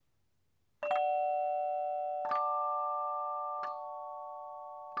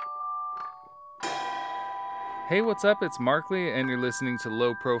Hey, what's up? It's Markley, and you're listening to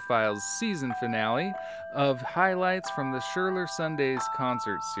Low Profile's season finale of highlights from the Schurler Sundays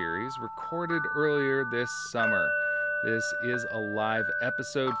concert series recorded earlier this summer. This is a live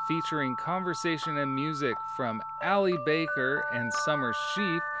episode featuring conversation and music from Allie Baker and Summer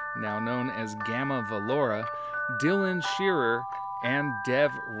Sheaf, now known as Gamma Valora, Dylan Shearer, and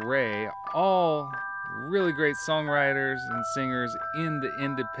Dev Ray, all really great songwriters and singers in the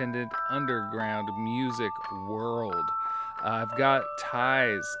independent underground music world. I've got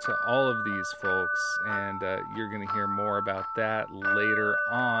ties to all of these folks, and you're going to hear more about that later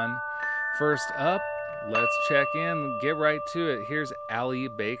on. First up, let's check in, get right to it. Here's Allie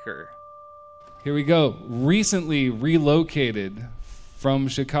Baker. Here we go. Recently relocated from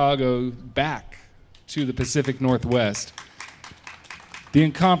Chicago back to the Pacific Northwest, the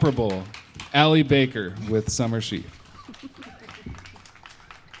incomparable Allie Baker with Summer Sheaf.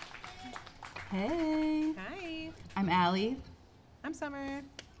 Hey. Hi. I'm Allie. I'm Summer.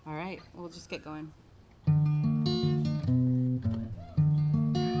 All right, we'll just get going.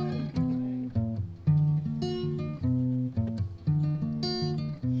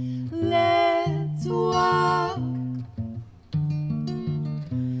 Let's walk.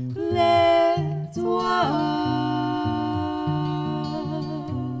 Let's walk.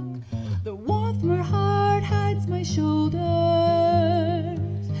 The warmth from her heart hides my shoulders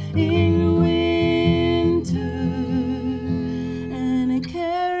in winter, and it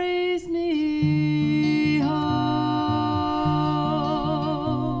carries me home.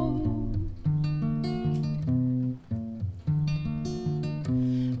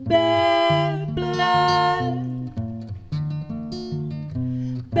 Bad blood,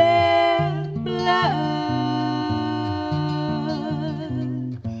 bad blood,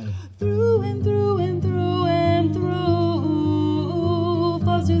 through and through and through and through,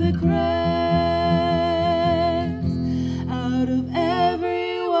 falls through the cracks, out of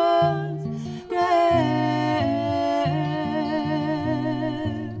everyone's grasp.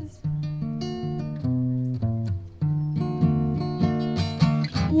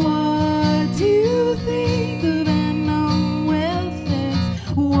 What do you think the venom will fix?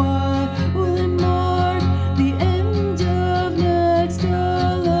 What will it mark the end of next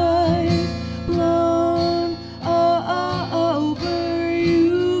life? Blown over,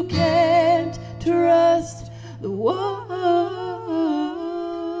 you can't trust the water.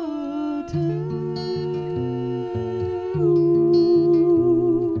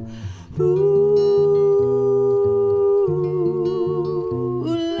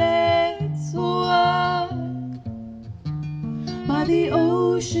 Let's walk by the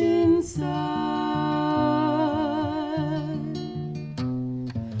ocean side,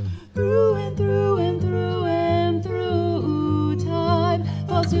 through and through and through and through, time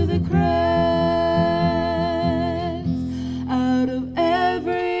falls through the cracks, out of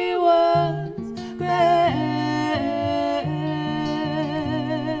everyone's grasp.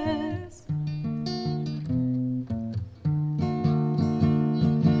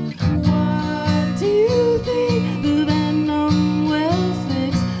 What do you think the venom will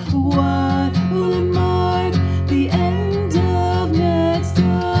fix? What will it mark the end of next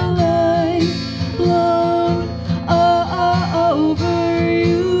life? Blown over,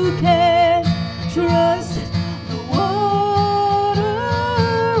 you can't trust the water.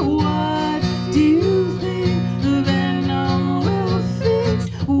 What do you think the venom will fix?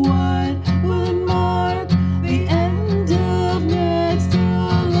 What will it mark the end of next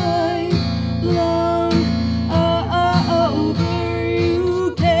life? Blown over,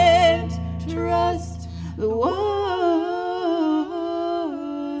 you can't trust the water.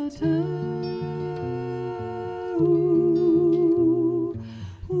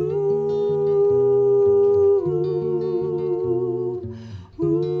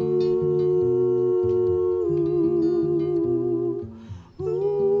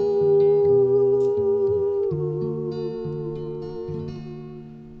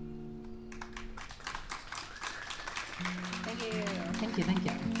 Thank you. Thank you, thank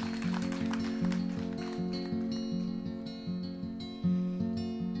you.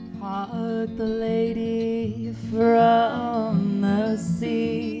 Hark the lady from the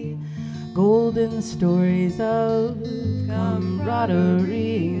sea, golden stories of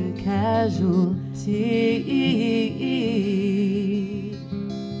camaraderie and casualty.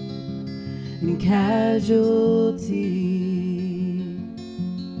 And casualty.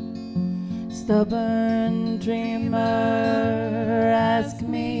 Stubborn dreamer, ask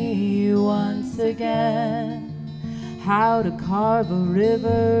me once again how to carve a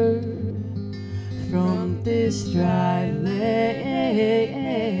river from this dry lake.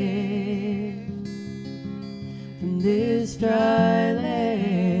 this dry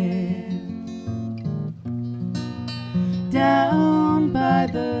land. Down by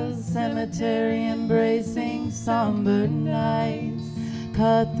the cemetery, embracing somber nights,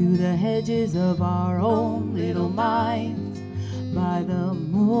 cut through the hedges of our own little minds by the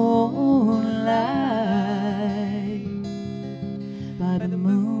moonlight, by the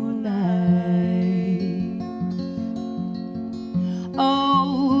moonlight.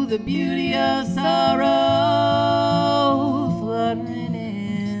 Oh, the beauty of sorrow fluttering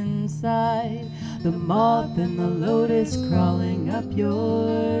inside, the moth and the lotus crawling up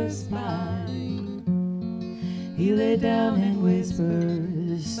your spine. He lay down and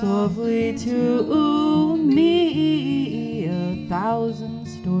whispered softly to me 1,000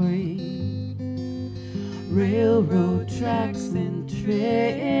 stories, railroad tracks and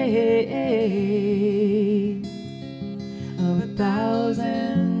trains of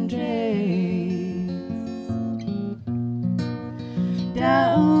 1,000 trains.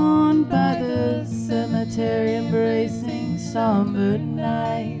 Down by the cemetery, embracing somber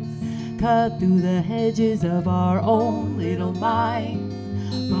nights, cut through the hedges of our own little minds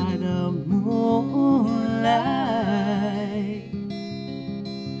by the moonlight,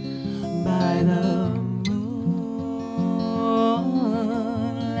 by the moonlight.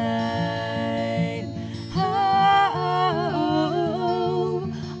 Oh,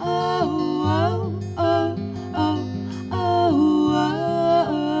 oh, oh, oh, oh, oh,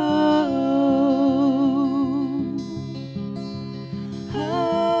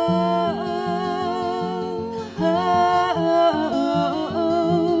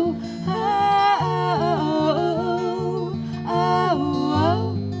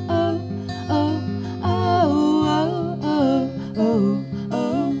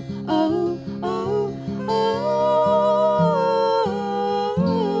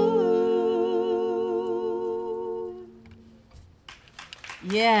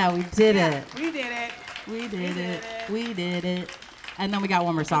 yeah, we did it. We did it. We did it. We did it. And then we got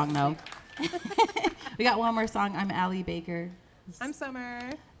one more song, though. We got one more song. I'm Allie Baker. I'm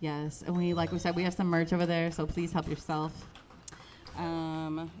Summer. Yes, and like we said, we have some merch over there, so please help yourself.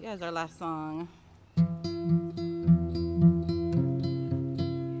 It's our last song.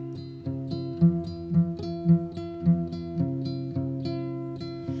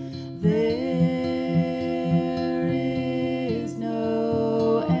 There is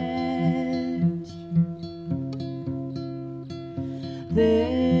no edge.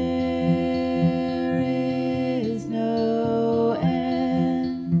 There is no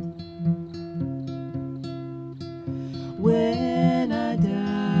end. When I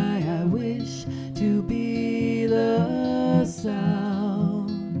die, I wish to be the sound,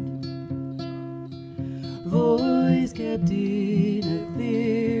 voice kept in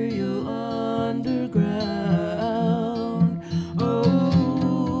ethereal underground.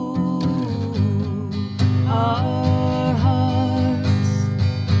 Oh, our hearts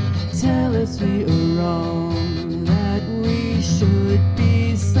tell us we are wrong, that we should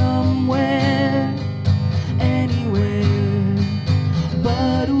be somewhere, anywhere,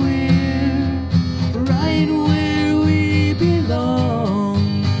 but we're right where we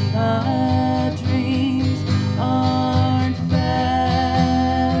belong. Our dreams aren't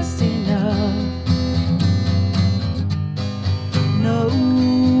fast enough. No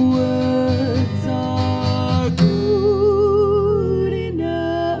words are good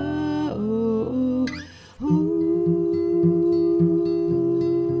enough. Ooh.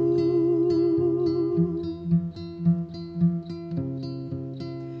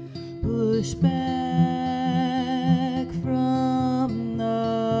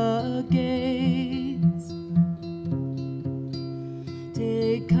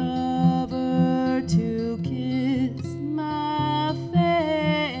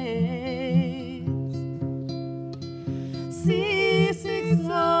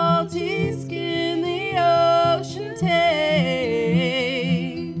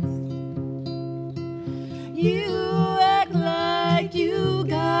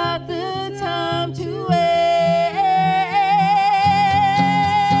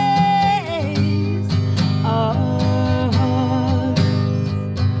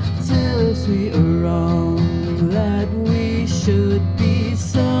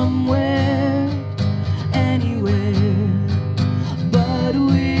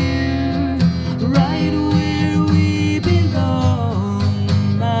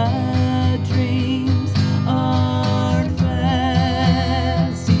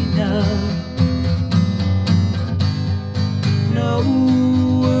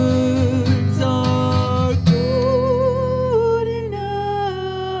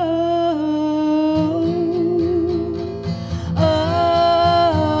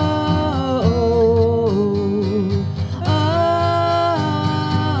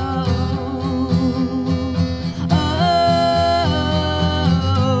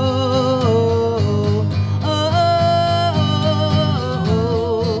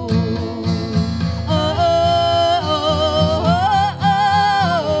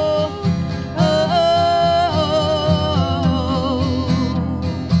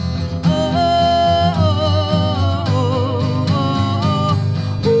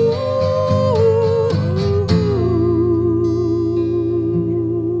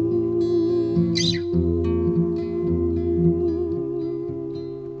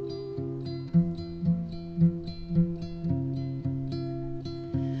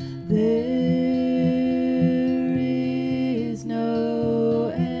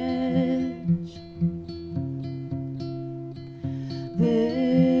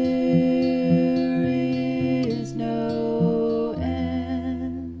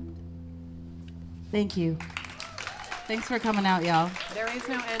 Thank you. Thanks for coming out, y'all. There is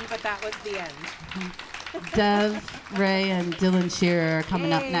no end, but that was the end. Dev, Ray, and Dylan Shearer are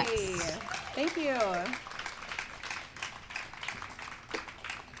coming up Yay. next. Thank you.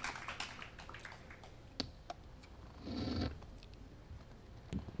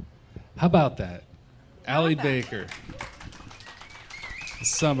 How about that? Allie that? Baker.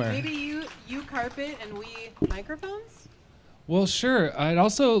 Summer. Maybe you carpet and we microphones? Well, sure. I'd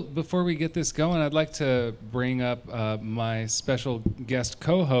also, before we get this going, I'd like to bring up my special guest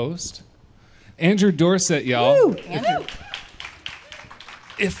co-host, Andrew Dorsett, y'all. Woo! Andrew.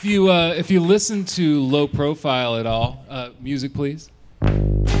 If you listen to Low Profile at all, music please.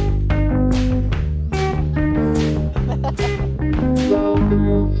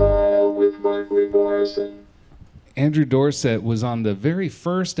 Andrew Dorsett was on the very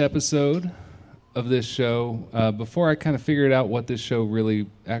first episode of this show. Before I kind of figured out what this show really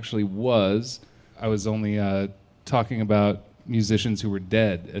actually was, I was only talking about musicians who were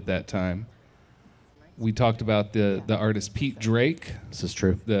dead at that time. We talked about the artist Pete Drake. This is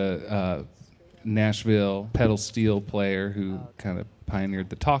true. The Nashville pedal steel player who kind of pioneered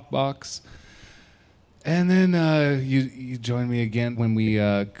the talk box. And then you joined me again when we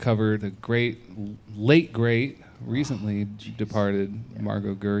covered the late great, recently departed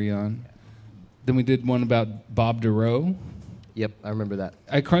Margot Gurrion. Then we did one about Bob Dorough. Yep, I remember that.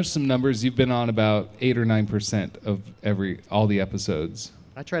 I crunched some numbers. You've been on about 8 or 9% of all the episodes.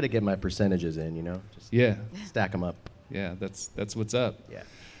 I try to get my percentages in, just Yeah, stack them up. yeah, that's what's up.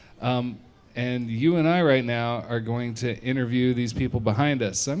 Yeah. And you and I right now are going to interview these people behind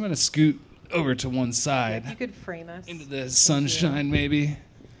us. So I'm going to scoot over to one side. If you could frame us. Into the sunshine, maybe.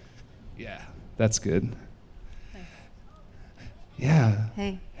 Yeah, that's good. Nice. Yeah.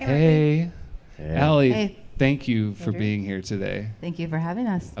 Hey, Hey. Hey. Allie, Hey. thank you for Andrew. being here today. thank you for having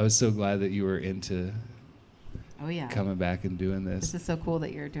us. I was so glad that you were into Oh, yeah. coming back and doing This this. is so cool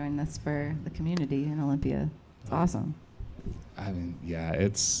that you're doing this for the community in Olympia. It's awesome. I mean, yeah,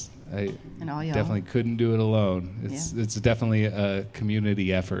 I And all y'all. definitely couldn't do it alone. It's definitely a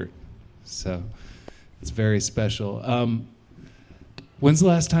community effort. So it's very special. When's the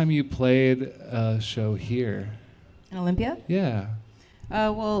last time you played a show here? In Olympia? Yeah.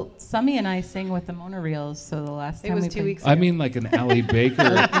 Well, Summy and I sing with the Monoreels, so the last It time was we 2 played- weeks I mean like an Allie Baker.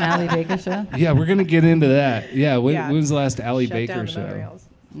 an Allie Baker show. Yeah, we're going to get into that. Yeah, Yeah. when's the last Allie Shut Baker down the show?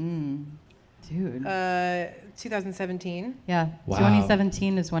 monorails. Dude. 2017. Yeah. Wow.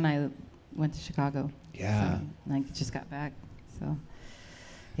 2017 is when I went to Chicago. Yeah. So, and I just got back. So,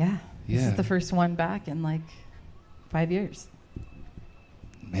 yeah. This Yeah. is the first one back in like 5 years.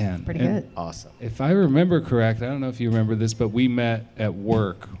 Man. Pretty and good. Awesome. If I remember correct, I don't know if you remember this, but we met at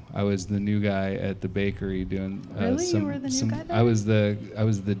work. I was the new guy at the bakery doing Really? You were the new guy there? I was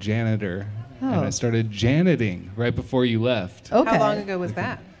the janitor, and Oh. I started janiting right before you left. Okay. How long ago was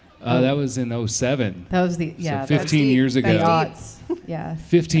that? That was in 07. That was the, yeah. So 15 years ago. The that's aughts. Yeah.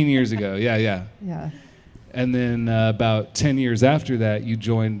 15 years ago. Yeah, yeah. Yeah. And then about 10 years after that, you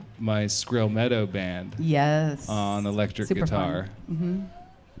joined my Skrill Meadow band Yes. on electric Super guitar. Mm-hmm.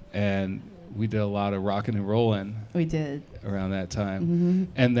 And we did a lot of rocking and rolling We did. around that time. Mm-hmm.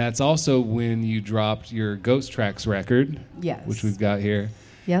 And that's also when you dropped your Ghost Tracks record, Yes. which we've got here.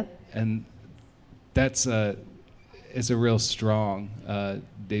 Yep. And that's it's a real strong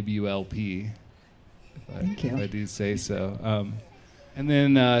debut LP, Thank you. if I do say so. And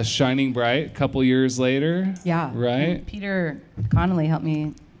then Shining Bright, a couple years later. Yeah. Right? And Peter Connolly helped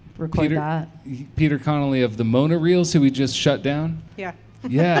me record that. Peter Connolly of the Monoreels, who we just shut down. Yeah.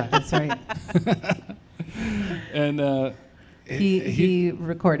 Yeah. That's right. And He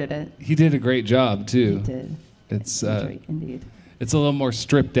recorded it. he did a great job too. He did. It's That's right, indeed. it's a little more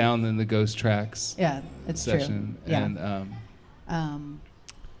stripped down than the Ghost Tracks Yeah, it's session. true. Yeah. And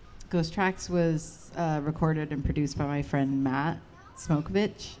Ghost Tracks was recorded and produced by my friend Matt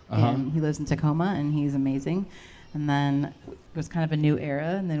Smokovich, Uh-huh. and he lives in Tacoma, and he's amazing. And then it was kind of a new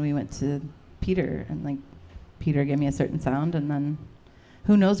era, and then we went to Peter, and like Peter gave me a certain sound, and then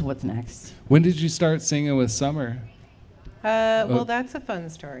who knows what's next? when did you start singing with Summer? Well, that's a fun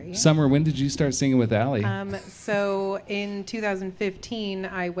story. Summer, when did you start singing with Allie? So in 2015,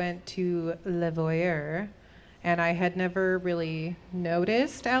 I went to Le Voyeur, and I had never really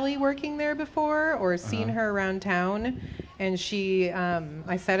noticed Allie working there before or seen her around town. And she,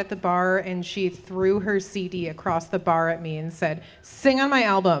 I sat at the bar, and she threw her CD across the bar at me and said, "Sing on my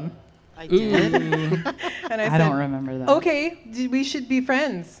album." I Ooh. And I I said, don't remember that. "Okay, we should be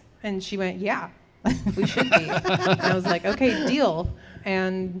friends." And she went, "Yeah, we should be." And I was like, "Okay, deal."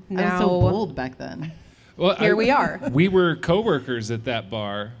 And I now, was so bold back then. Well, here we are. We were coworkers at that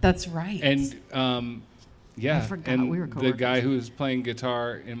bar, That's right. and yeah, I forgot and we were the guy coworkers. who was playing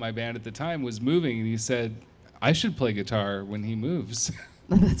guitar in my band at the time was moving, and he said, "I should play guitar when he moves."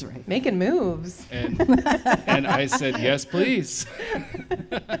 That's right. Making moves. And and I said, "Yes, please."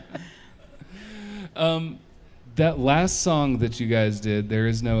 That last song that you guys did, "There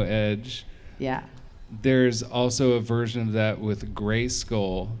Is No Edge," Yeah. there's also a version of that with Gray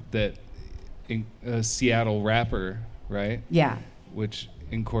Skull, that a Seattle rapper, right? Yeah. Which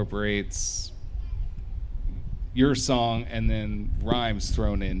incorporates your song and then rhymes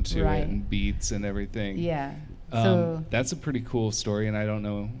thrown into Right. it and beats and everything. Yeah. So, That's a pretty cool story, and I don't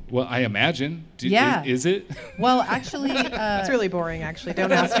know. Well, I imagine. Yeah. Is it? well, actually, It's really boring, actually.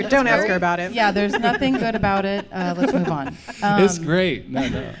 Don't ask her. Don't ask her about it. yeah, there's nothing good about it. Let's move on. It's great.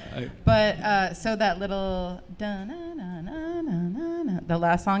 No. But so that little da-na-na-na-na-na, the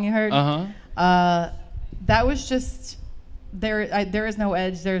last song you heard, that was just there is no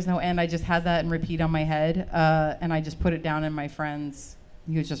edge, there is no end. I just had that in repeat on my head, and I just put it down in my friend's.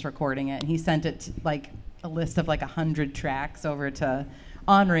 He was just recording it, and he sent it to, like a list of like 100 tracks over to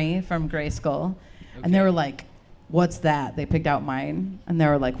Henri from Gray Skull, and they were like, "What's that?" They picked out mine, and they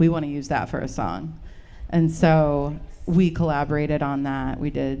were like, "We want to use that for a song," and so we collaborated on that.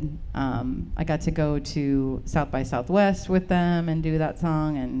 We did. I got to go to South by Southwest with them and do that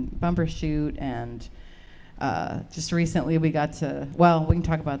song and bumper shoot, and just recently we got to. Well, we can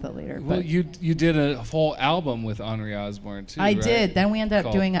talk about that later. Well, but you did a whole album with Henri Osborne too. I right? did. Then we ended up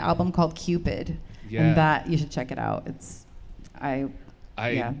Called- doing an album called Cupid, Yeah. and that you should check it out. It's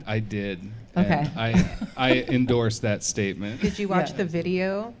yeah. I did. Okay. And I endorse that statement. Did you watch Yeah. the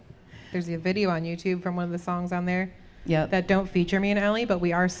video? There's a video on YouTube from one of the songs on there Yeah. that don't feature me and Ellie, but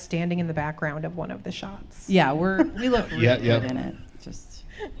we are standing in the background of one of the shots. Yeah, we look really Yeah, good yep. in it. Just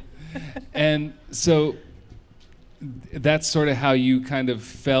And so that's sort of how you kind of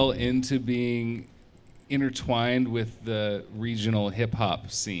fell into being intertwined with the regional hip hop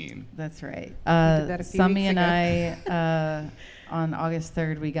scene. that's right. that a few Sami weeks and ago. I on August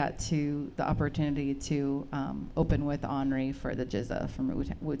 3rd we got to the opportunity to open with Henri for the Jizza from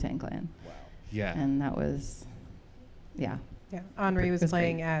Wu-Tang Clan, Yeah. and that was yeah. Yeah, Henri was It was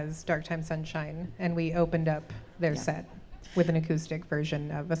playing great. as Dark Time Sunshine, and we opened up their Yeah. set with an acoustic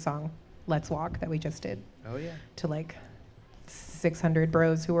version of a song, Let's Walk, that we just did Oh yeah. to like 600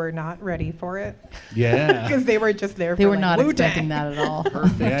 bros who were not ready for it Yeah. because they were just there They for were like, not Wu-Tang. expecting that at all.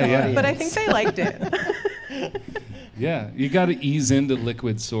 Yeah, yeah. But I think they liked it. Yeah. You got to ease into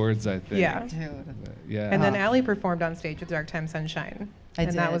Liquid Swords, I think. Yeah. Dude. Yeah. And then Allie performed on stage with Dark Time Sunshine, I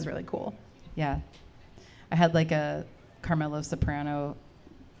and that did. was really cool. Yeah. I had like a Carmelo Soprano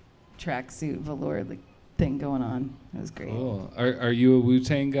tracksuit velour like thing going on. It was great. Cool. Are you a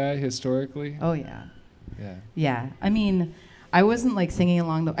Wu-Tang guy historically? Oh yeah. Yeah. Yeah. I mean, I wasn't like singing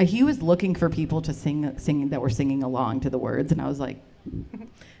along he was looking for people to sing that were singing along to the words, and I was like,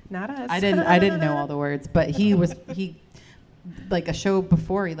 Not us. I didn't know all the words, but he like a show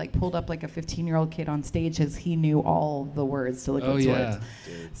before he like pulled up like a 15-year-old kid on stage as he knew all the words to Liquid Oh, Swords.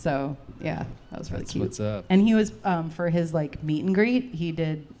 yeah. So yeah, that was really That's cute. what's up. And he was for his like meet and greet, he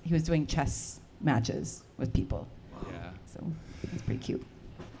was doing chess matches with people. Yeah. So it's pretty cute.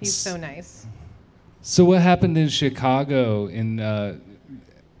 He's so nice. So what happened in Chicago in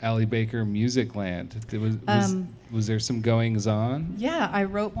Allie Baker Music Land? Was there some goings on? Yeah, I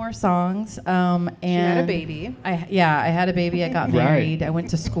wrote more songs. And She had a baby. I had a baby. I got Right. married. I went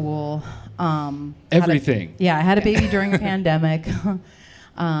to school. Everything. Yeah, I had a baby during a pandemic.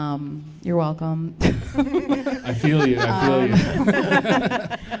 You're welcome. I feel you. I feel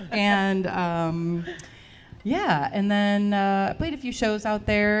you. And yeah, and then I played a few shows out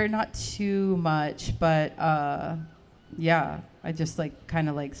there, not too much, but yeah, I just like kind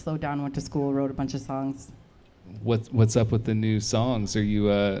of like slowed down, went to school, wrote a bunch of songs. What's up with the new songs? Are you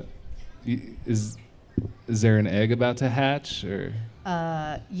is there an egg about to hatch or?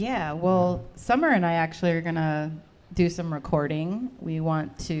 Yeah, well, Summer and I actually are gonna do some recording. We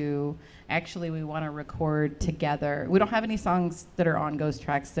want to record together. We don't have any songs that are on Ghost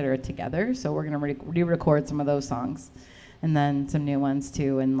Tracks that are together, so we're gonna re-record some of those songs, and then some new ones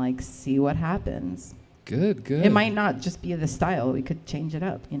too, and like see what happens. Good. It might not just be the style. We could change it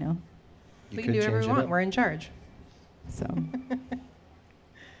up, you know. We can do whatever we want. We're in charge. So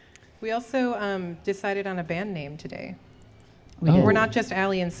We also decided on a band name today. we Oh. did. We're not just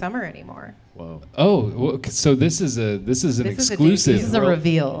Allie and Summer anymore. Whoa. Oh, well, so this is an This is a exclusive. This is a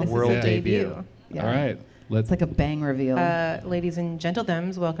reveal. This World is a debut. Yeah. All right. Let's. It's like a bang reveal. Ladies and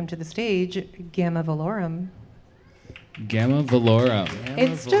gentlemen, welcome to the stage, Gamma Valorum. Gamma Valorum.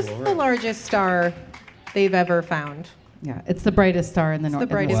 It's just the largest star they've ever found. Yeah, it's the brightest star in the It's north.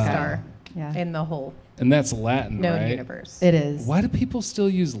 the brightest Wow. star Yeah, in the whole And that's Latin, known right? universe. it is. Why do people still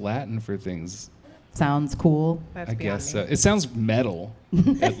use Latin for things? Sounds cool. That's I beyond guess me. so. It sounds metal,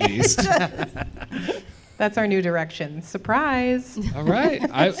 at least. That's our new direction. Surprise! All right.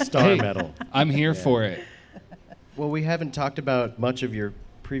 Star metal. I'm here Yeah. for it. Well, we haven't talked about much of your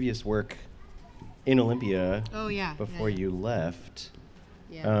previous work in Olympia Oh yeah. before you left.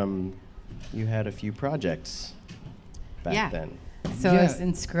 Yeah. You had a few projects back Yeah. then, So I was Yeah.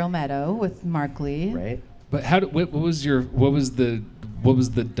 in Squirrel Meadow with Mark Lee. right? But what was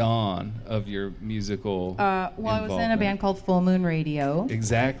the dawn of your musical? Well, I was in a involvement? band called Full Moon Radio.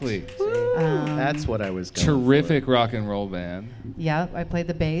 Exactly. That's what I was going Terrific rock and roll band. Yeah, I played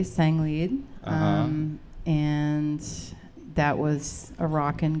the bass, sang lead, Uh-huh. and that was a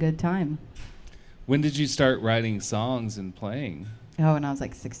rockin' good time. When did you start writing songs and playing? Oh, and I was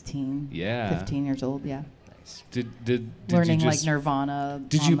like 16, Yeah. 15 years old. Yeah, Did learning you like just, Nirvana.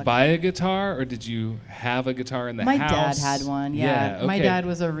 Did on you the- buy a guitar or did you have a guitar in the My house? dad had one. Yeah, okay. my dad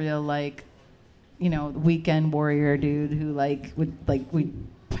was a real like, weekend warrior dude who would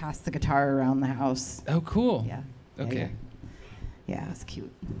pass the guitar around the house. Oh, cool. Yeah. Okay. Yeah, it was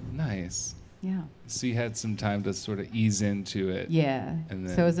cute. Nice. Yeah. So you had some time to sort of ease into it. Yeah. And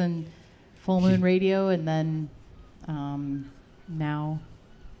So I then- was in Full Moon Radio, and then now.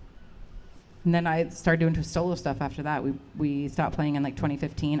 And then I started doing solo stuff after that. We stopped playing in like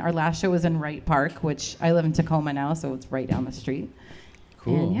 2015. Our last show was in Wright Park, which I live in Tacoma now, so it's right down the street.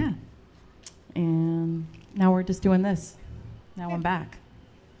 Cool. And yeah. And now we're just doing this. Now I'm back.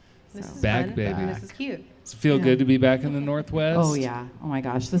 This So- is Back, fun. baby. This is cute. Does it feel Yeah. good to be back in the Northwest? Oh yeah. Oh my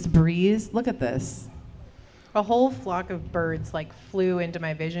gosh. This breeze. Look at this. A whole flock of birds like flew into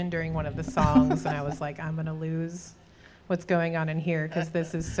my vision during one of the songs, and I was like, I'm gonna lose what's going on in here because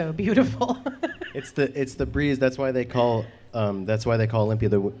this is so beautiful. It's the breeze. That's why they call Olympia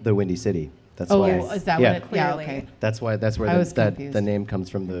the Windy City. That's Oh, why. is that yeah. what it? Yeah. Clearly. Okay. That's where I was that confused. the name comes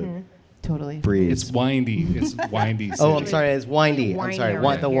from. The Totally. breeze. It's windy. It's windy. Oh, I'm city. sorry. It's windy. I'm Windy sorry.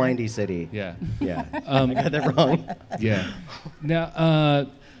 around The here. windy city. Yeah. Yeah. Um, I got that wrong. Yeah. Now,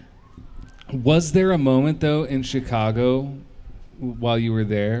 was there a moment though in Chicago while you were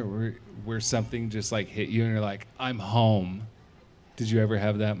there where something just like hit you and you're like, I'm home? Did you ever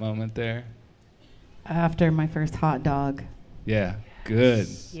have that moment there? After my first hot dog. Yeah. Good.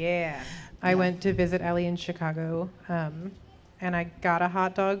 Yeah. I went to visit Ellie in Chicago, and I got a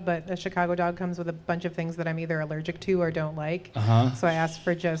hot dog, but a Chicago dog comes with a bunch of things that I'm either allergic to or don't like. Uh-huh. So I asked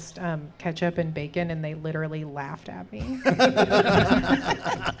for just ketchup and bacon, and they literally laughed at me.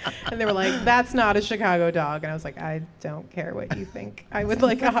 And they were like, that's not a Chicago dog. And I was like, I don't care what you think. I would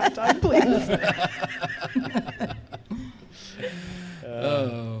like a hot dog, please.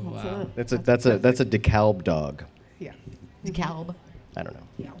 Oh, wow. That's a DeKalb dog. Yeah. DeKalb. I don't know.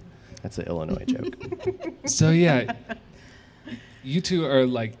 Yeah. That's an Illinois joke. So yeah, you two are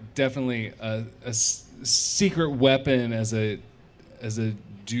like definitely a secret weapon as a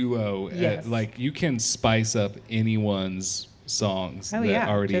duo. Yes. Like you can spice up anyone's songs Oh, that yeah,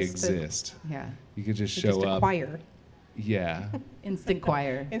 already just to- exist. Yeah. You could just It's show just a up. choir. Yeah. Instant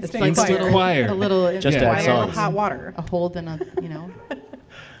choir. Instant it's like choir. a little, Choir. A little Just Yeah. add Choir songs. of hot water. a hold and a,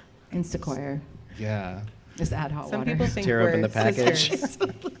 Insta choir. Yeah. Just add hot Some water. people think Tear we're open the package. sisters.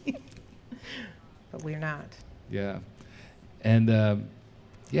 But we're not. Yeah. And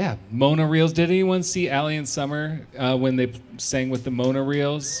yeah, Mona Reels. Did anyone see Allie and Summer when they sang with the Mona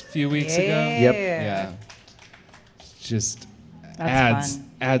Reels a few weeks ago? Yep. Yeah. Just That's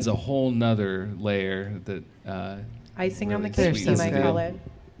fun. adds a whole nother layer that Icing on the Really cake, sweet. you They're might so call good. it.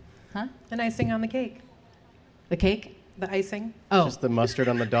 Huh? An icing on the cake. The cake? The icing. Oh. Just the mustard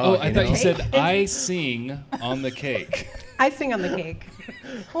on the Oh, dog. I thought you know? said I sing on the cake. Icing on the cake.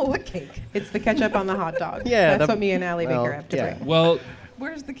 Oh, what cake? It's the ketchup on the hot dog. Yeah, That's the- what me and Allie well, Baker have to yeah. bring. Well,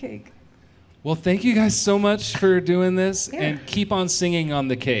 Where's the cake? thank you guys so much for doing this, Yeah. and keep on singing on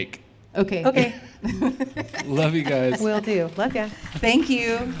the cake. Okay. Okay, Love you guys. will do. Love ya. Thank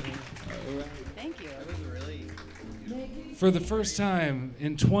you. Thank you. For the first time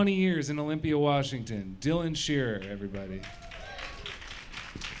in 20 years in Olympia, Washington, Dylan Shearer, everybody.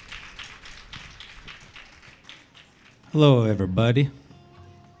 Hello, everybody.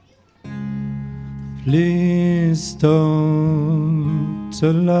 Please don't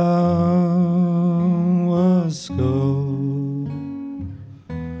allow us go.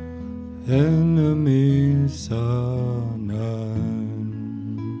 Enemies are none,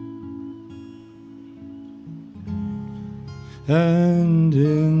 and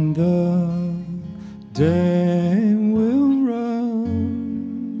in the day we'll run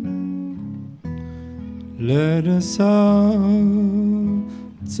led us all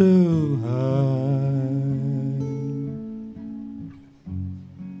too high.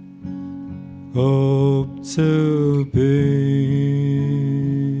 Hope to be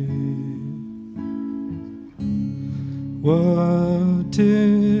what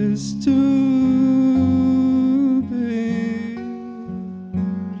is to be,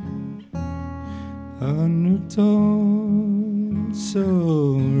 undertone so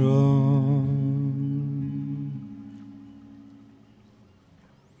wrong.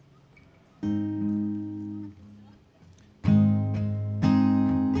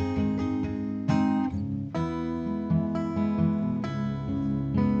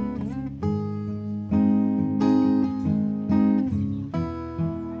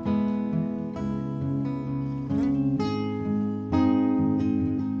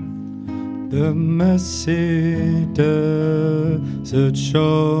 The messy desert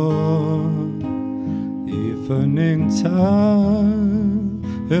shore, evening time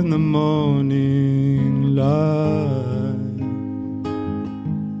in the morning light.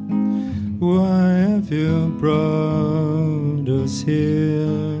 Why have you brought us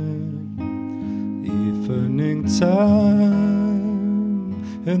here? Evening time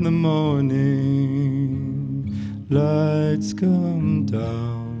in the morning, lights come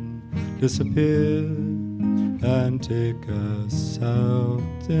down, disappear and take us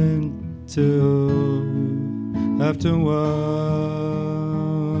out into afterworld.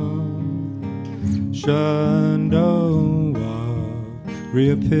 Shadow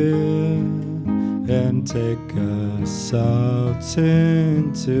reappear and take us out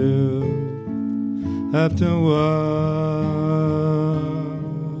into afterworld.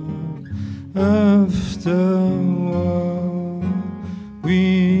 Afterworld,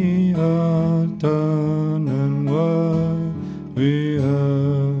 we are done, and what we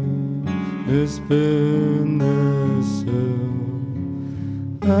have has been this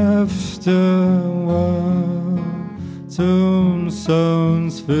afterworld.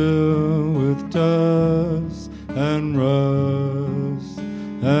 Tombstones filled with dust and rust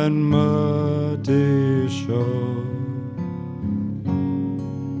and muddy shore.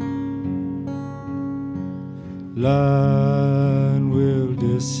 Land will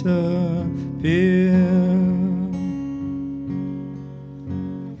disappear,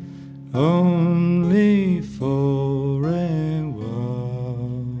 only for a while.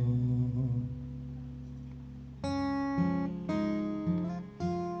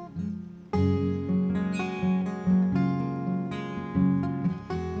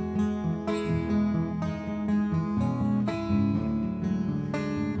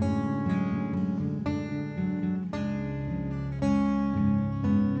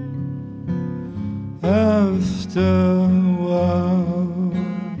 Afterworld,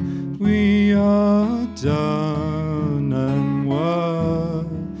 we are done, and what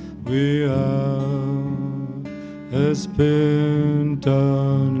we are has been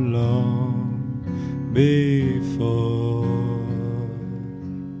done long before.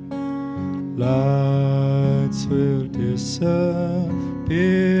 Lights will disappear,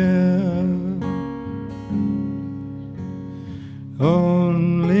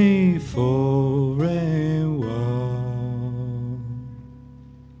 only for a while.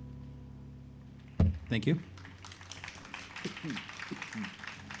 Thank you.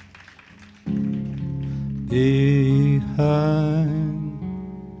 Behind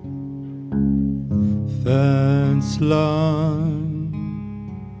fence line,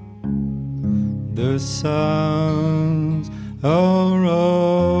 the sounds are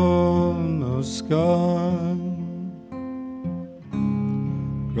almost gone.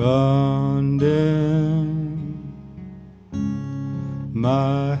 Grounding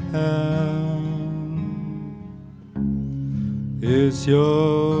my hand is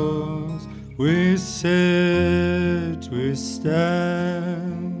yours. We sit, we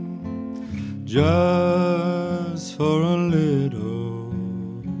stand, just for a little,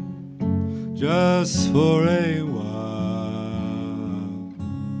 just for a while.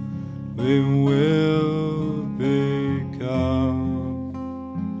 We will become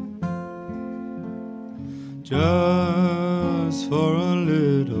just for a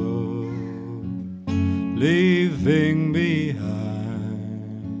little, leaving behind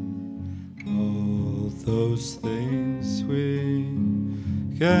all those things we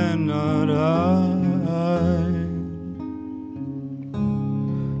cannot hide.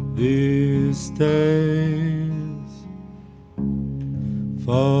 These days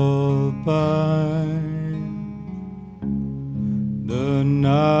fall by, the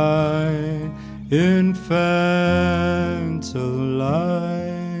night infantile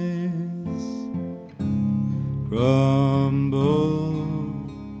lies, rumble,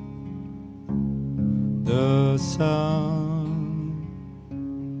 the sound,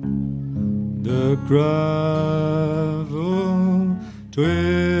 the gravel,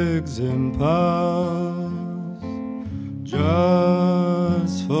 twigs and paths,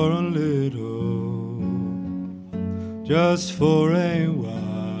 just for a little, just for a while,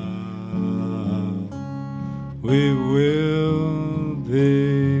 we will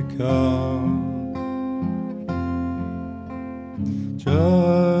become.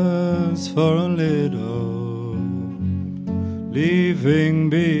 Just for a little, leaving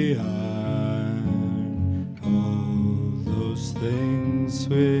behind all those things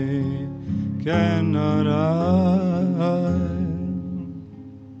we cannot hide.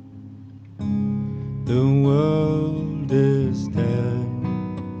 The world is dead,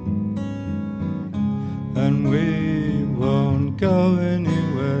 and we won't go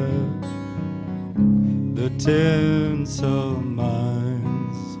anywhere. The tinsel mines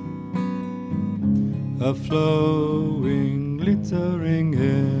are flowing, glittering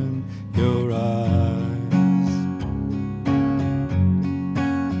in your eyes.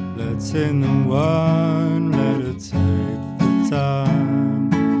 Let's in the wine, let it take the time.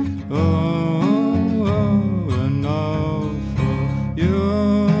 Oh, and all for you.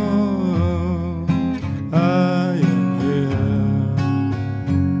 I am here.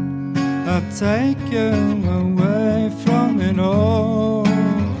 I'll take you away from it all.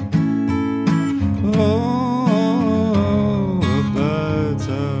 Oh, a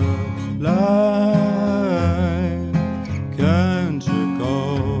better life. Can't you go?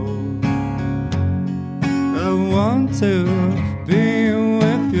 I want to be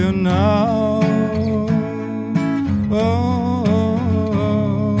with you now.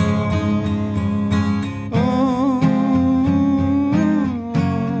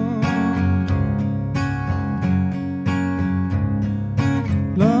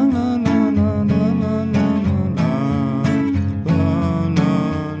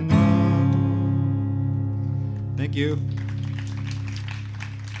 Thank you.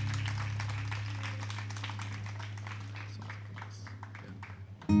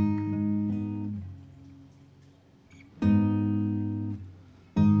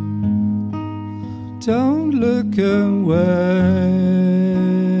 Don't look away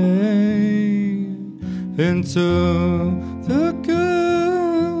into the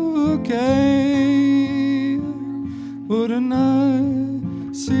cave. Wouldn't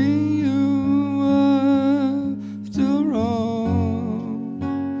I see you after all?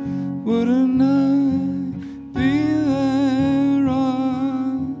 Wouldn't I be there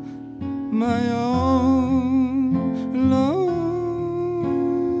on my own alone?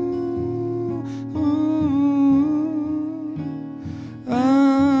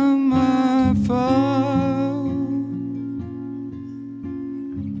 I'm my fault.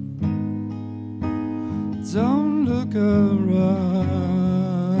 Don't look around,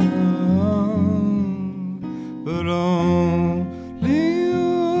 but only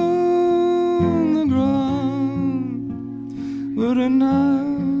on the ground. Wouldn't I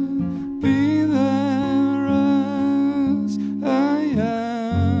be there as I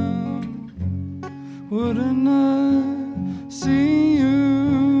am? Wouldn't I see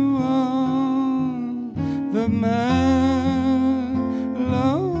you on the mellow?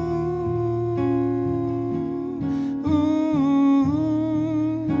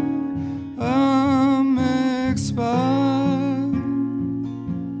 I'm expired.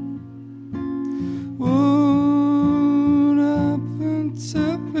 What happened to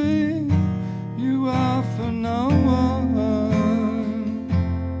be? You are for no one.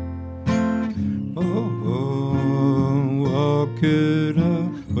 Walk it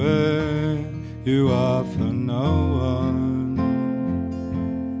away. You are for no one.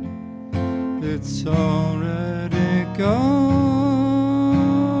 It's already gone.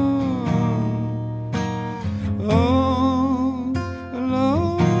 Oh,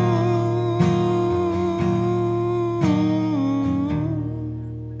 alone.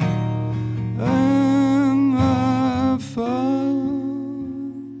 Am I fault?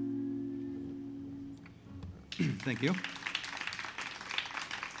 Thank you.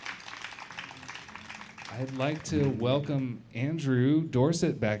 I'd like to welcome Andrew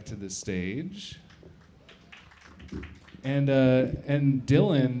Dorset back to the stage, and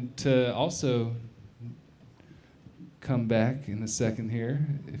Dylan to also come back in a second here,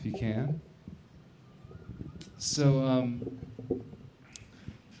 if you can. So,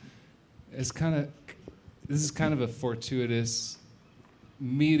 this is kind of a fortuitous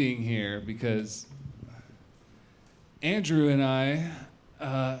meeting here because Andrew and I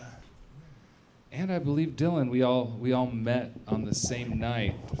and I believe Dylan. We all met on the same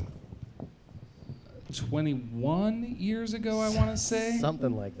night. 21 years ago, I want to say.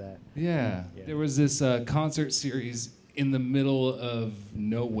 Something like that. Yeah. Yeah. There was this concert series in the middle of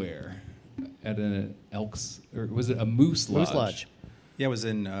nowhere at an Elks, or was it a Moose Lodge? Moose Lodge. Yeah, it was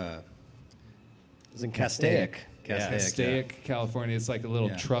in It was in Castaic. Castaic, California. It's like a little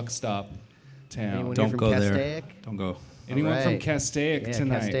Yeah. truck stop town. Anyone Don't here from go there. Castaic? Don't go. Anyone All from right. Castaic Yeah,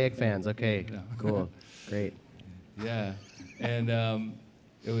 tonight? Castaic fans. Okay, Yeah. cool, great. Yeah. And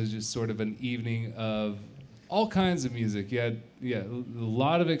it was just sort of an evening of all kinds of music. You had a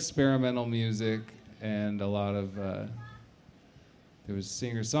lot of experimental music and a lot of there was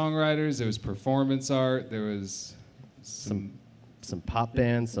singer-songwriters, there was performance art, there was some Some pop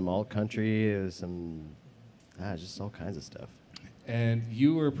bands, some alt country, there was some, just all kinds of stuff. and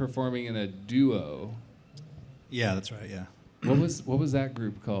you were performing in a duo. Yeah, that's right. Yeah, What was that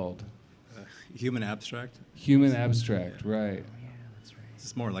group called? Human Abstract. Human Abstract, right.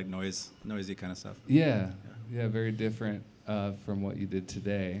 It's more like noisy kind of stuff. Yeah, very different from what you did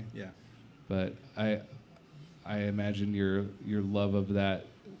today. Yeah. But I imagine your love of that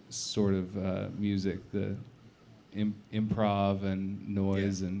sort of music, the improv and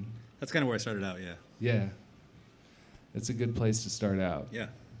noise, Yeah. and That's kind of where I started out. Yeah. yeah, it's a good place to start out Yeah.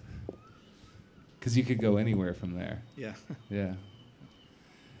 because you could go anywhere from there. Yeah. Yeah.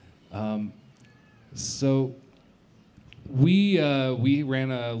 So we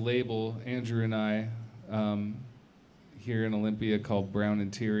ran a label, Andrew and I, here in Olympia called Brown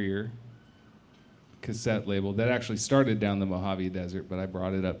Interior cassette label that actually started down the Mojave Desert, but I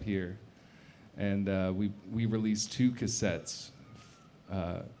brought it up here. And we released 2 cassettes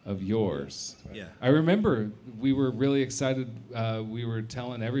of yours. Yeah. I remember we were really excited. We were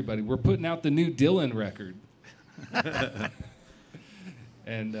telling everybody, we're putting out the new Dylan record.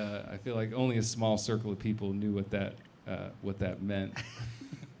 And I feel like only a small circle of people knew what that meant.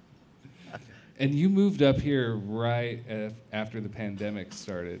 And you moved up here right after the pandemic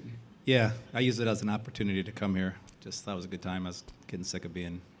started. Yeah. I used it as an opportunity to come here. Just thought it was a good time. I was getting sick of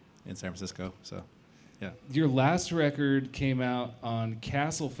being in San Francisco. So, yeah. Your last record came out on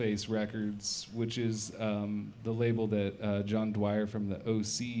Castleface Records, which is the label that John Dwyer from the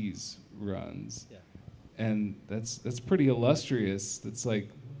OCs runs. Yeah. And that's pretty illustrious. That's like,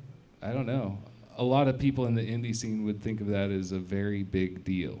 I don't know. A lot of people in the indie scene would think of that as a very big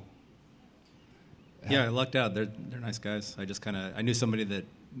deal. Yeah, I lucked out. They're nice guys. I knew somebody that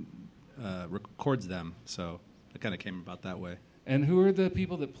records them, so it kind of came about that way. And who are the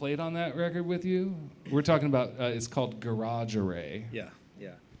people that played on that record with you? We're talking about, it's called Garage Array. Yeah,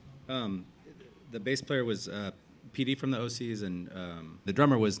 yeah. The bass player was PD from the OCs, and the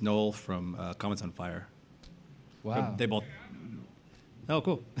drummer was Noel from Comets on Fire. Wow. They both. Oh,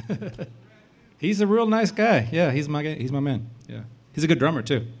 cool. He's a real nice guy. Yeah, he's my man. Yeah, he's a good drummer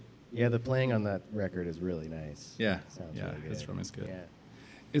too. Yeah, the playing on that record is really nice. Yeah, Sounds yeah, really good. his drumming's good. Yeah.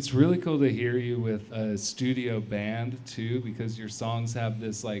 It's really cool to hear you with a studio band too, because your songs have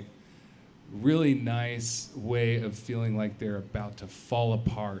this like really nice way of feeling like they're about to fall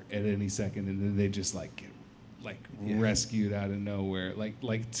apart at any second, and then they just like get Yeah. rescued out of nowhere.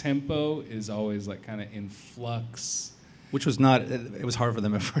 Like tempo is always like kind of in flux. Which was not. It was hard for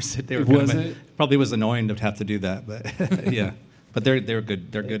them at first. They were Was kind of, it? Probably was annoying to have to do that, but yeah. But they're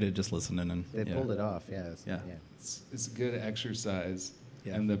good. They're good at just listening and. They yeah. pulled it off, yeah. Yeah. It's a good exercise.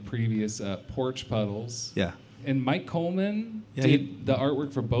 Yeah. And the previous Porch Puddles. Yeah. And Mike Coleman Yeah, did the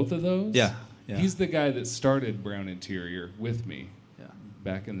artwork for both of those. Yeah. Yeah. He's the guy that started Brown Interior with me Yeah.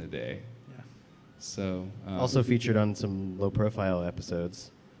 back in the day. Yeah. So Also featured on some low-profile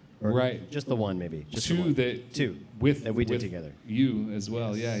episodes. Or Right. Just the one, maybe. Just the two one. that Two with that we did with together. You as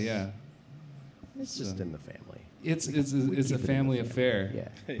well. Yeah. It's just So- in the family. It's a keep it in family the affair.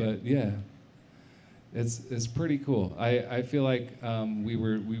 Yeah. But yeah. It's pretty cool. I feel like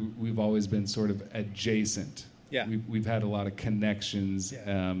we've always been sort of adjacent. Yeah. We've had a lot of connections,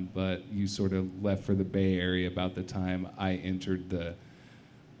 Yeah. but you sort of left for the Bay Area about the time I entered the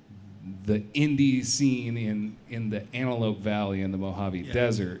indie scene in the Antelope Valley in the Mojave Yeah.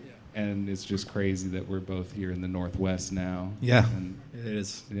 Desert, and it's just crazy that we're both here in the Northwest now. Yeah. And It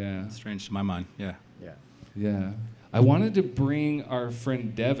is yeah. strange to my mind. Yeah. Yeah. Yeah. I wanted to bring our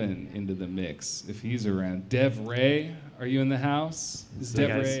friend Devin into the mix if he's around. Dev Ray, are you in the house? Is Hey, Dev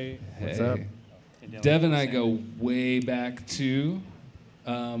guys. Ray? What's Hey. up? Dev and I go way back too.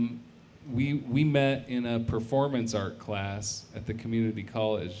 We met in a performance art class at the community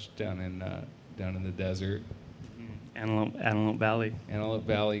college down in the desert, Antelope Valley. Antelope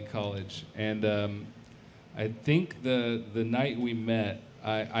Valley College, and I think the night we met,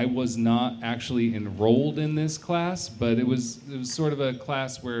 I was not actually enrolled in this class, but it was sort of a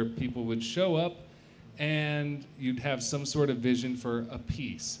class where people would show up and you'd have some sort of vision for a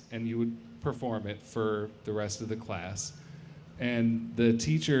piece and you would perform it for the rest of the class. And the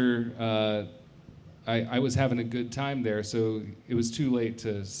teacher, I was having a good time there, so it was too late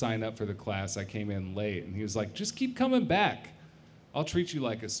to sign up for the class. I came in late, and he was like, just keep coming back. I'll treat you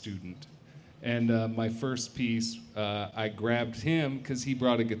like a student. And my first piece, I grabbed him because he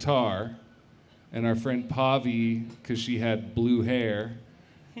brought a guitar, and our friend Pavi because she had blue hair.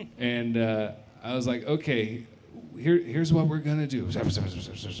 And I was like, okay, here's what we're gonna do.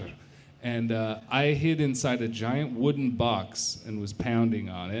 And I hid inside a giant wooden box and was pounding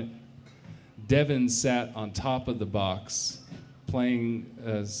on it. Devin sat on top of the box playing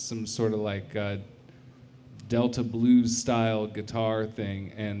some sort of like Delta blues style guitar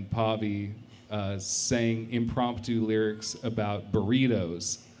thing, and Pavi sang impromptu lyrics about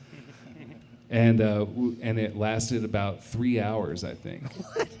burritos. And it lasted about 3 hours, I think.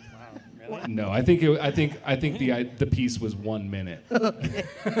 Wow, really? No, I think the piece was 1 minute.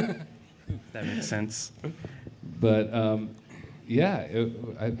 That makes sense. But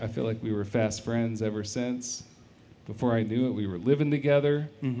I feel like we were fast friends ever since. Before I knew it, we were living together.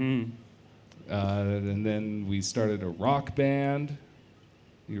 Mm-hmm. And then we started a rock band.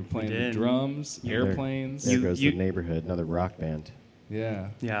 You were playing the did. drums, airplanes. There You- goes you- the neighborhood, another rock band. Yeah.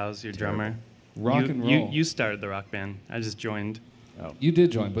 Yeah, I was your drummer. Rock and roll. You started the rock band. I just joined. You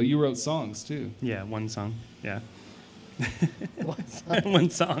did join, but you wrote songs too. Yeah, one song. Yeah. One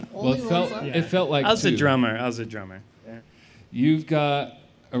song. Well, it felt like I was a two. drummer. You've got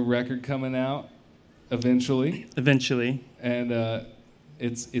a record coming out eventually, Eventually. and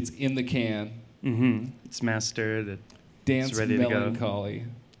it's in the can. Mm-hmm. It's mastered. Dance ready to go. Melancholy.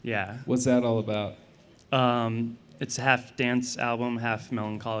 Yeah. What's that all about? It's a half dance album, half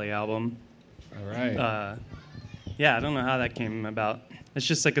melancholy album. All right. Yeah, I don't know how that came about. It's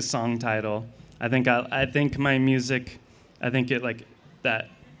just like a song title. I think my music, I think it like that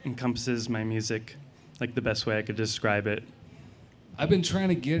encompasses my music, like the best way I could describe it. I've been trying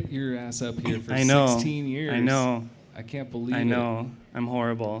to get your ass up here for I know. 16 years. I know. I can't believe it. I know. I'm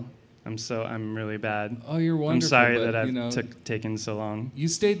horrible. I'm really bad. Oh, you're wonderful. I'm sorry but, that I've you know, taken so long. you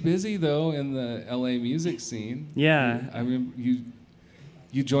stayed busy though in the LA music scene. Yeah. I mean,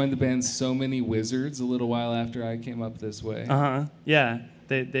 you joined the band So Many Wizards a little while after I came up this way. Uh-huh. Yeah.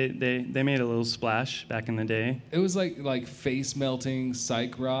 They made a little splash back in the day. It was like face melting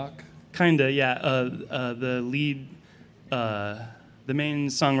psych rock. Kinda, yeah. The lead, the main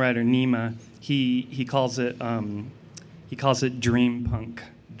songwriter Nima, he calls it dream punk.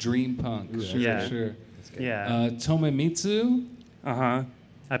 Dream punk. Sure, Yeah. sure. Yeah. Tomomitsu. I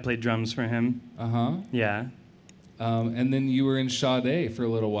played drums for him. Yeah. And then you were in Sade for a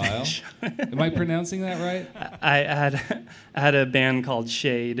little while. Am I pronouncing that right? I had a band called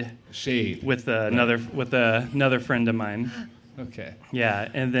Shade Shade. with another friend of mine. Okay. Yeah,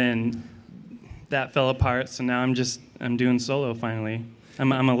 and then that fell apart. So now I'm doing solo finally.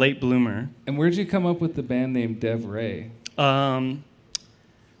 I'm a late bloomer. And where'd you come up with the band name Dev Ray?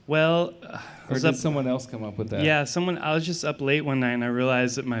 Well, Or did someone else come up with that? Yeah, I was just up late one night and I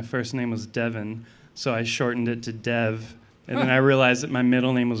realized that my first name was Devin, so I shortened it to Dev. And then I realized that my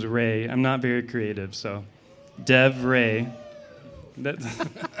middle name was Ray. I'm not very creative, so Dev Ray.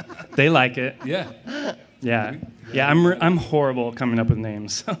 They like it. Yeah. Yeah. Yeah, I'm horrible coming up with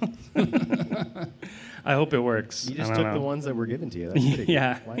names. I hope it works. You just I took don't the know. ones that were given to you. That's pretty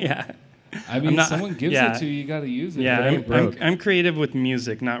Yeah, good. Why not? yeah. I mean, I'm not- someone gives yeah. it to you, you got to use it. Yeah, If it ain't broke. I'm creative with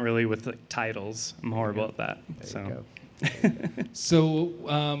music, not really with like, titles. I'm horrible at that. There So. you go. So,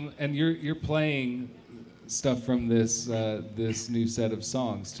 and you're playing stuff from this new set of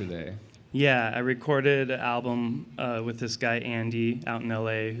songs today. Yeah, I recorded an album with this guy Andy out in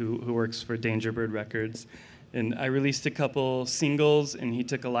LA who works for Dangerbird Records, and I released a couple singles, and he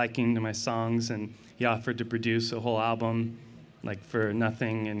took a liking to my songs, and he offered to produce a whole album, like for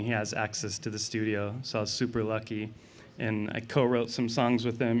nothing, and he has access to the studio, so I was super lucky, and I co-wrote some songs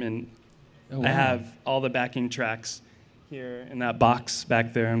with him, and Oh, wow. I have all the backing tracks here in that box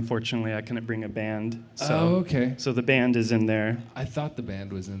back there. Unfortunately, I couldn't bring a band, so Oh, okay. so the band is in there. I thought the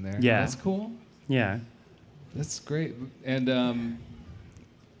band was in there. Yeah. That's cool. Yeah. That's great. And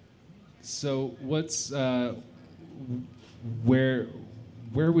so what's where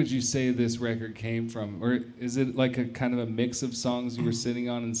would you say this record came from? Or is it like a kind of a mix of songs you were sitting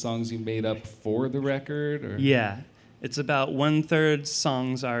on and songs you made up for the record? Or? Yeah, it's about 1/3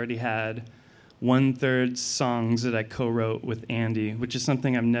 songs I already had, 1/3 songs that I co-wrote with Andy, which is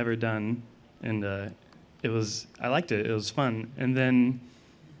something I've never done in I liked it. It was fun. And then,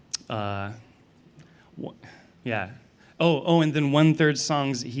 yeah. Oh, and then 1/3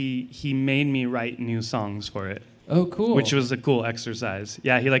 songs, he made me write new songs for it. Oh, cool. Which was a cool exercise.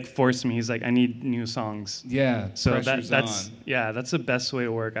 Yeah, he like forced me. He's like, I need new songs. Yeah, So pressure's that's on. yeah, that's the best way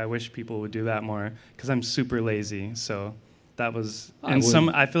to work. I wish people would do that more because I'm super lazy. So that was I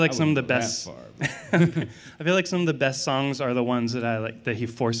feel like some of the best. I feel like some of the best songs are the ones that he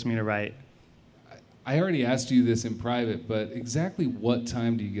forced me to write. I already asked you this in private, but exactly what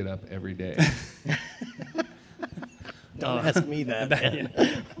time do you get up every day? Don't ask me that.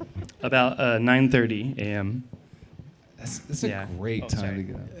 About 9:30 a.m. That's a great time to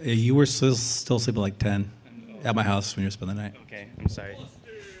get up. You were still sleeping like 10 at my house when you were spending the night. Okay, I'm sorry.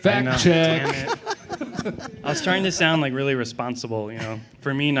 Fact check. Damn it. I was trying to sound like really responsible, you know.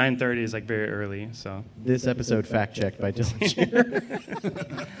 For me, 9:30 is like very early, so. This episode fact checked by Dylan Shearer.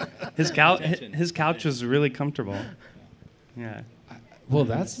 His couch was really comfortable. Yeah. Well,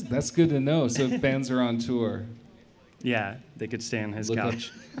 that's good to know. So if bands are on tour, Yeah, they could stay on his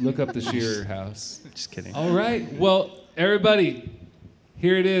couch. Look up the Shearer house. Just kidding. All right. Well, everybody,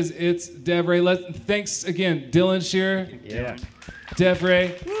 here it is. It's DevRay. Thanks again, Dylan Shearer. Yeah.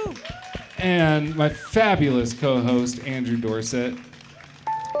 DevRay. And my fabulous co-host, Andrew Dorsett.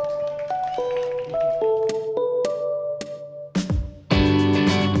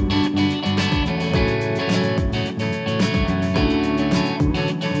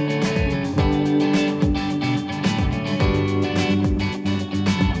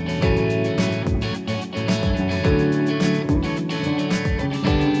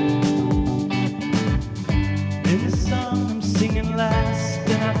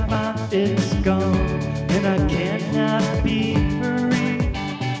 It's gone, and I cannot be free.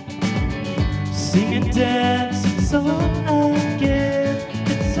 Sing and dance, it's all I get,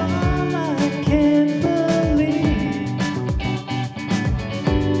 it's all I can believe.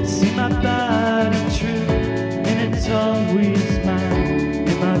 See my body true, and it's always mine.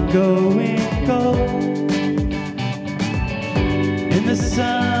 Am I going gold? In the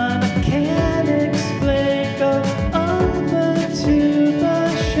sun, I can't explain. Go over to the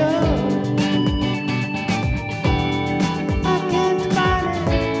show.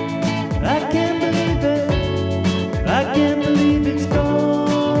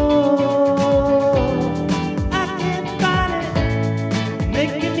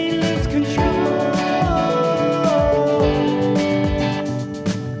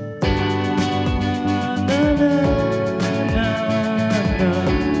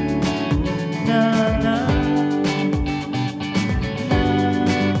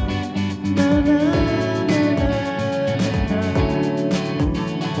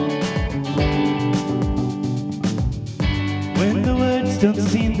 Don't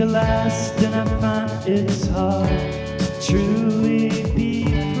seem to last, and I find it's hard to truly be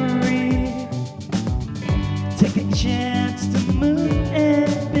free. Take a chance to move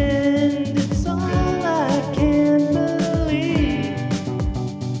and bend, it's all I can believe.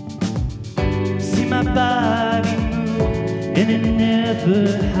 See my body move, and it never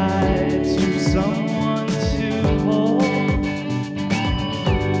hides from someone to hold.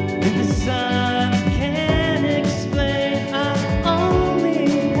 In the sun,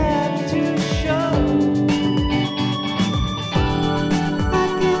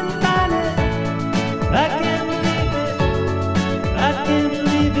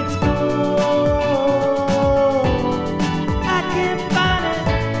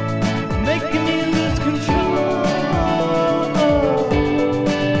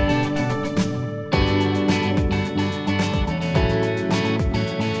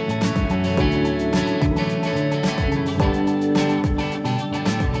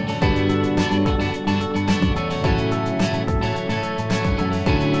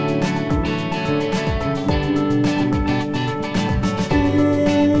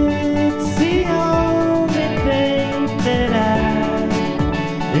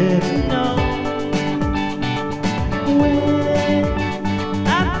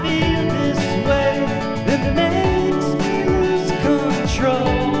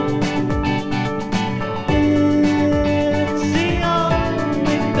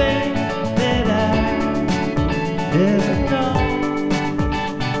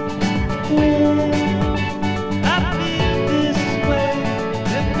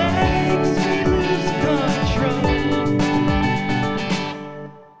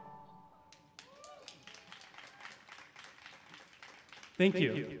 Thank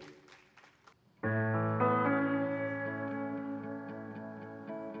you.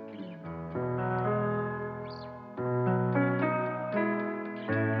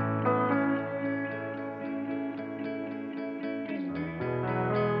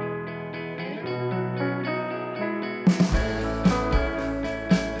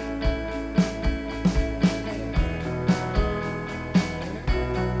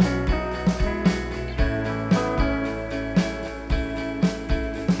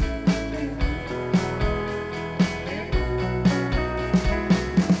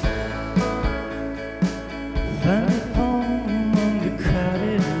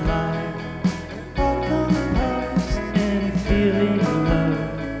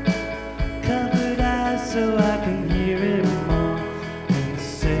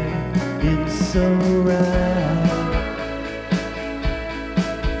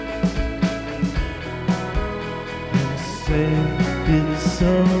 say it's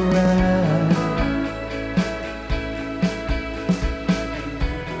alright.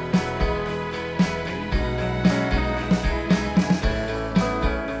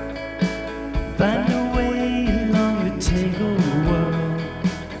 Find a way along the tangled world,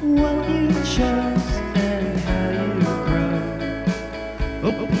 what you chose and how you grow.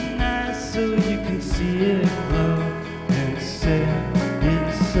 Open eyes so you can see it glow, and say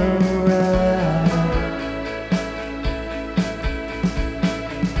it's alright.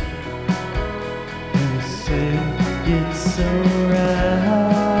 And say it's alright.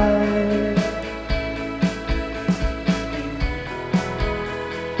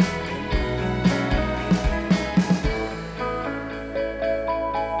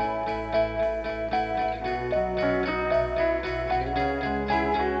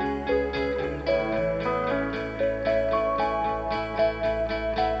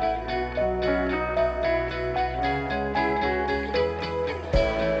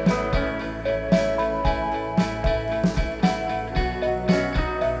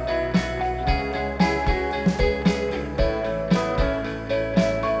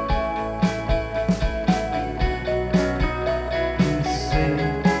 And say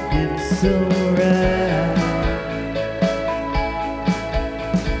it's alright.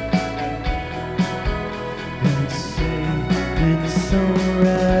 And say it's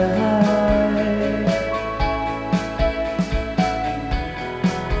alright.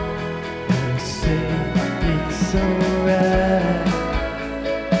 And say it's alright.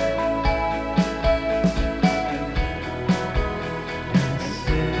 And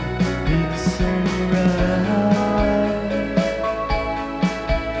say it's alright.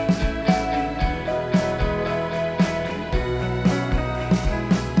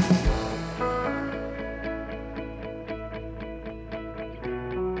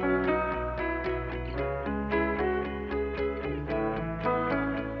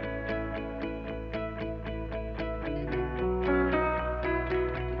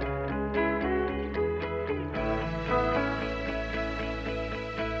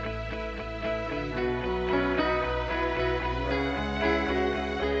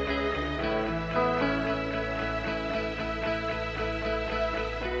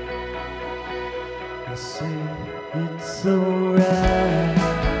 I say it's alright.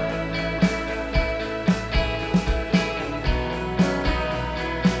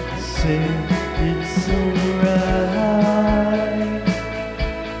 I say it's alright.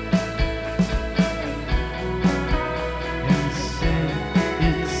 And say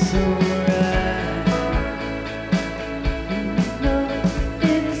it's alright. No,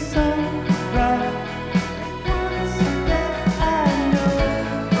 it's alright. Once that I know.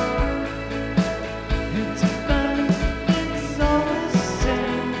 It's fine, it's all the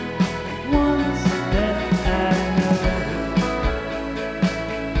same. Once that I know,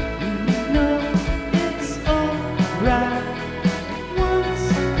 no, it's alright. Once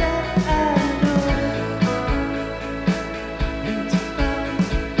that I know, it's fine,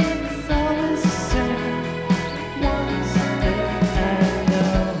 it's all the same. Once that I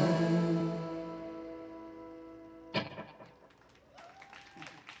know.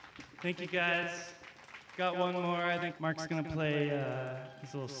 Thank you, guys. Got one more. I think Mark's gonna play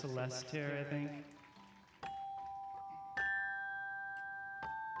his little Celeste here, I think.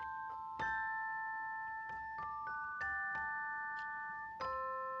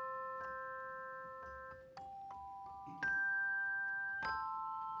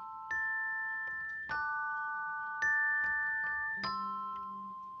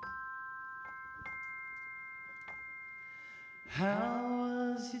 How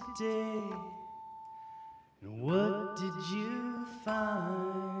was your day? And what did you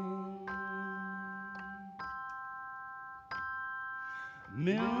find?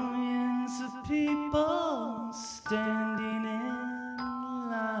 Millions of people standing in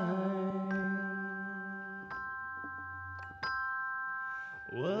line.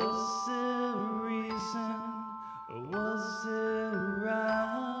 Was there a reason or was there a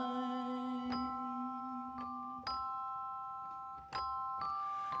rhyme?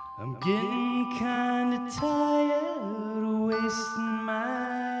 I'm getting kinda tired of wasting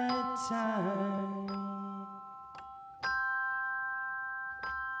my time.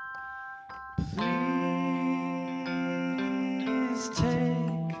 Please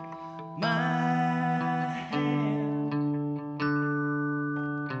take my hand.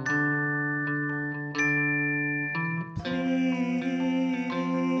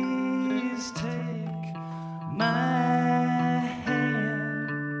 Please take my hand.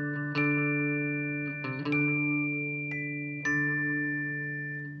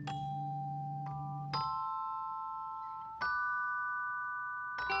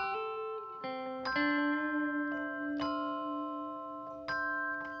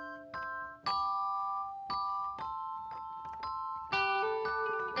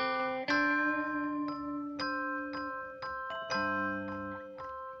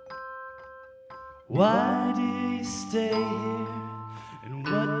 Why do you stay here? And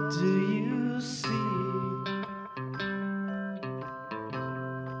what do you see?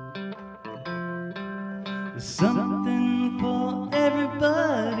 There's something for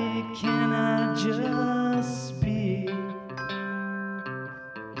everybody. Can I just be?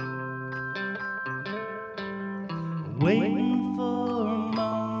 Waiting for a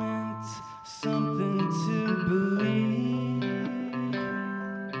moment, something to believe.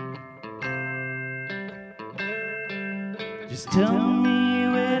 Just tell me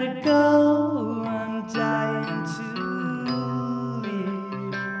where to go, I'm dying to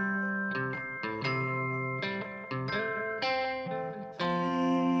leave.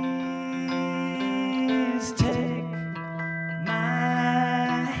 Please take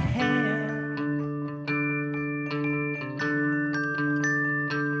my hand.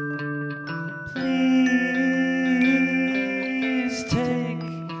 Please take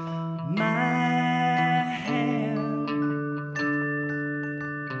my hand.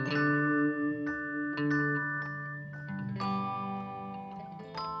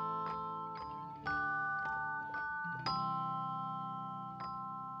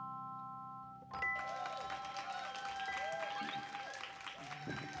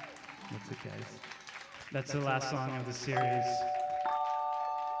 That's it, guys. That's the last song of the series.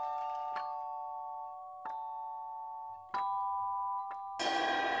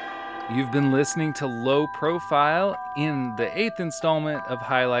 You've been listening to Low Profile in the 8th installment of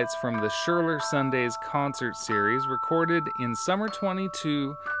highlights from the Schurler Sundays concert series, recorded in summer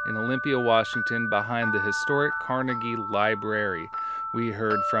 22 in Olympia, Washington, behind the historic Carnegie Library. We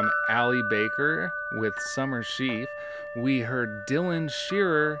heard from Allie Baker with Summer Sheaf. We heard Dylan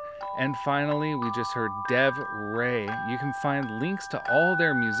Shearer. And finally, we just heard Dev Ray. You can find links to all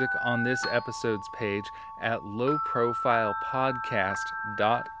their music on this episode's page at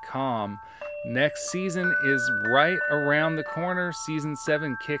lowprofilepodcast.com. Next season is right around the corner. Season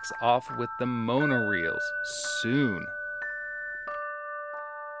 7 kicks off with the Monoreels soon.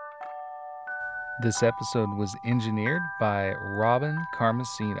 This episode was engineered by Robin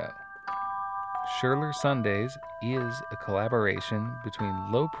Carmesino. Schurler Sundays is a collaboration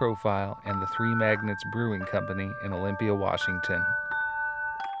between Low Profile and the Three Magnets Brewing Company in Olympia, Washington.